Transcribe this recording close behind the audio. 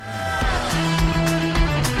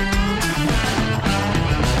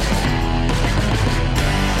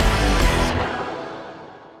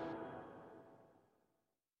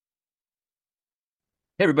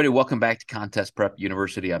Hey, everybody, welcome back to Contest Prep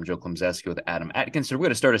University. I'm Joe Klemczewski with Adam Atkinson. We're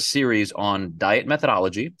going to start a series on diet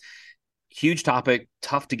methodology. Huge topic,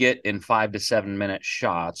 tough to get in 5 to 7 minute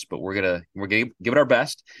shots, but we're gonna give it our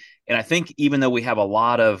best. And I think even though we have a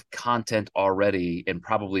lot of content already and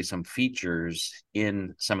probably some features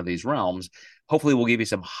in some of these realms, hopefully we'll give you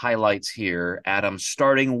some highlights here. Adam,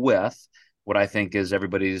 starting with what I think is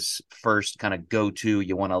everybody's first kind of go-to.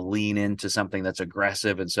 You want to lean into something that's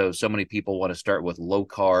aggressive. And so many people want to start with low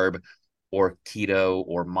carb or keto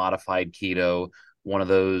or modified keto, one of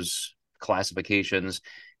those classifications.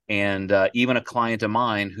 And even a client of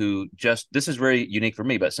mine who this is very unique for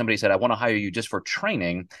me, but somebody said, I want to hire you just for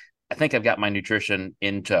training. I think I've got my nutrition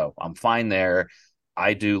in tow. I'm fine there.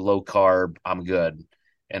 I do low carb. I'm good.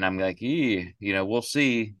 And I'm like, we'll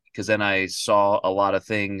see. Because then I saw a lot of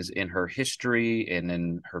things in her history and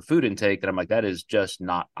in her food intake that I'm like, that is just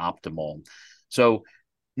not optimal. So,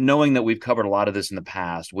 knowing that we've covered a lot of this in the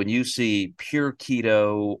past, when you see pure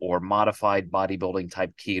keto or modified bodybuilding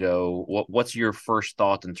type keto, what's your first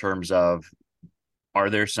thought in terms of, are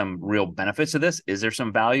there some real benefits to this? Is there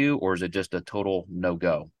some value, or is it just a total no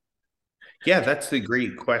go? Yeah, that's a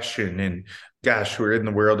great question. And gosh, we're in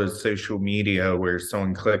the world of social media where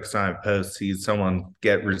someone clicks on a post, sees someone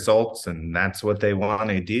get results, and that's what they want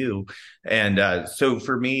to do. And so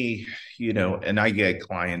for me, and I get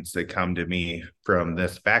clients that come to me from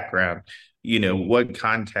this background, what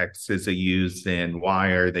context is it used in? Why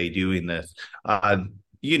are they doing this? I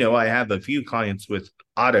have a few clients with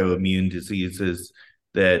autoimmune diseases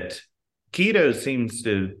that keto seems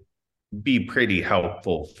to be pretty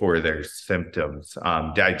helpful for their symptoms,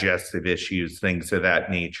 digestive issues, things of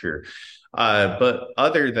that nature. But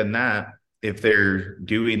other than that, if they're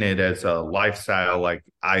doing it as a lifestyle like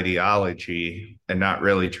ideology and not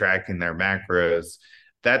really tracking their macros,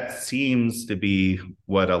 that seems to be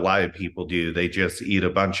what a lot of people do. They just eat a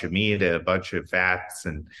bunch of meat, a bunch of fats,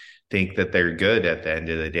 and think that they're good at the end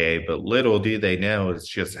of the day. But little do they know it's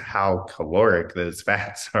just how caloric those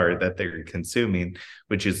fats are that they're consuming,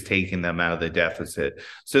 which is taking them out of the deficit.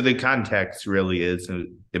 So the context really is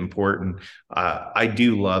important. I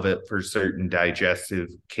do love it for certain digestive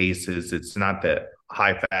cases. It's not that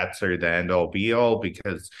high fats are the end all be all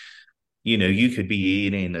because you could be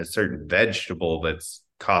eating a certain vegetable that's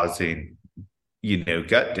causing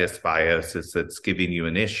gut dysbiosis that's giving you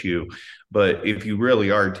an issue. But if you really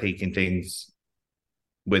are taking things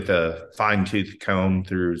with a fine tooth comb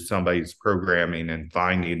through somebody's programming and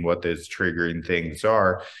finding what those triggering things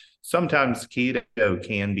are, sometimes keto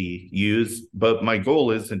can be used. But my goal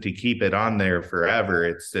isn't to keep it on there forever.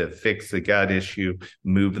 It's to fix the gut issue,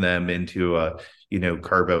 move them into a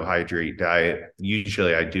carbohydrate diet.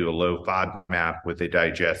 Usually I do a low FODMAP with a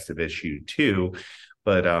digestive issue too.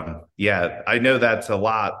 But yeah, I know that's a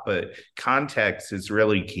lot, but context is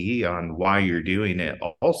really key on why you're doing it.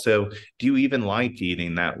 Also, do you even like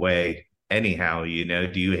eating that way anyhow? Do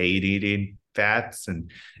you hate eating fats? And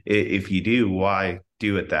if you do, why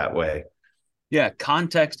do it that way? Yeah,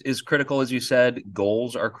 context is critical, as you said.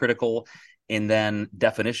 Goals are critical, and then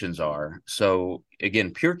definitions are. So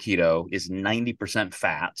again, pure keto is 90%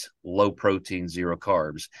 fat, low protein, zero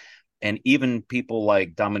carbs. And even people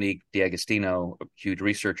like Dominique D'Agostino, a huge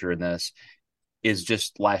researcher in this, is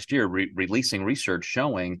just last year releasing research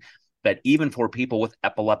showing that even for people with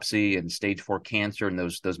epilepsy and stage 4 cancer and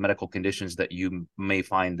those medical conditions that you may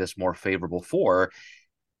find this more favorable for,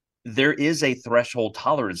 there is a threshold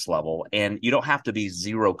tolerance level, and you don't have to be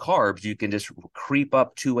zero carbs. You can just creep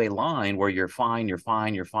up to a line where you're fine, you're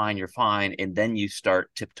fine, you're fine, you're fine, and then you start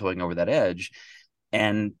tiptoeing over that edge.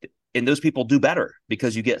 And those people do better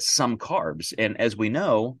because you get some carbs. And as we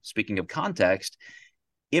know, speaking of context,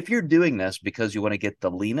 if you're doing this because you want to get the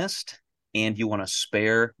leanest and you want to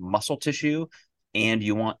spare muscle tissue and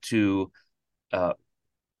you want to uh,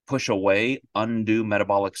 push away undue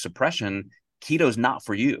metabolic suppression, keto's not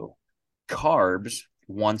for you. Carbs,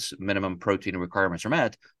 once minimum protein requirements are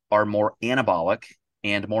met, are more anabolic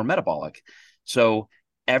and more metabolic. So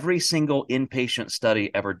every single inpatient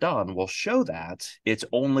study ever done will show that. It's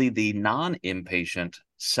only the non-inpatient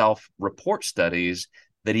self-report studies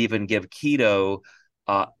that even give keto,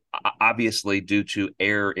 uh, obviously due to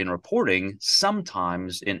error in reporting,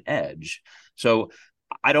 sometimes an edge. So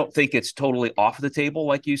I don't think it's totally off the table,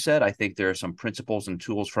 like you said. I think there are some principles and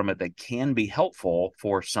tools from it that can be helpful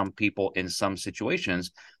for some people in some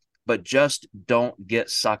situations, but just don't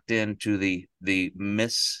get sucked into the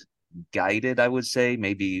misguided, I would say,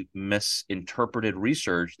 maybe misinterpreted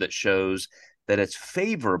research that shows that it's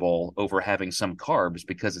favorable over having some carbs,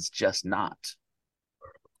 because it's just not.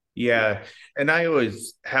 Yeah. And I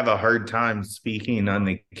always have a hard time speaking on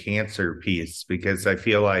the cancer piece because I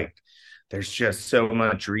feel like there's just so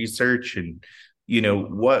much research and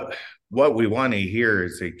what we want to hear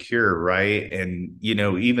is a cure, right? And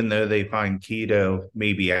even though they find keto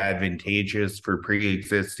may be advantageous for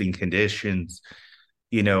pre-existing conditions,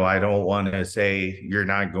 I don't want to say you're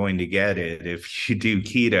not going to get it if you do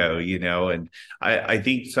keto, and I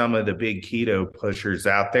think some of the big keto pushers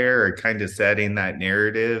out there are kind of setting that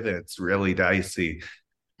narrative. It's really dicey.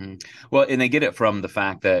 Mhm. Well, and they get it from the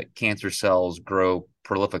fact that cancer cells grow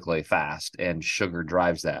prolifically fast and sugar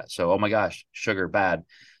drives that. So, oh my gosh, sugar bad.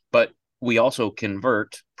 But we also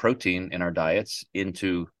convert protein in our diets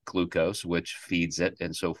into glucose, which feeds it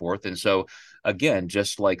and so forth. And so, again,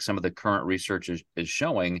 just like some of the current research is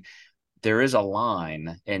showing, there is a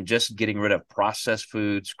line, and just getting rid of processed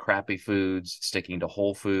foods, crappy foods, sticking to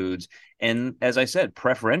whole foods. And as I said,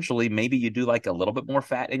 preferentially, maybe you do like a little bit more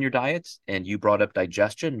fat in your diet. And you brought up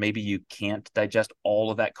digestion. Maybe you can't digest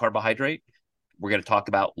all of that carbohydrate. We're going to talk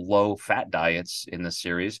about low fat diets in this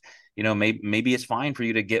series. Maybe it's fine for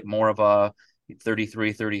you to get more of a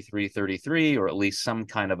 33, 33, 33, or at least some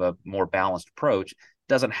kind of a more balanced approach.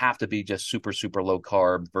 Doesn't have to be just super, super low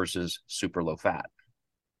carb versus super low fat.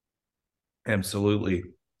 Absolutely.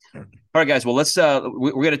 All right, guys. Well,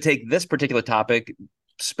 we're going to take this particular topic,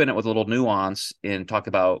 spin it with a little nuance, and talk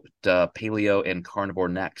about paleo and carnivore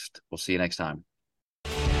next. We'll see you next time.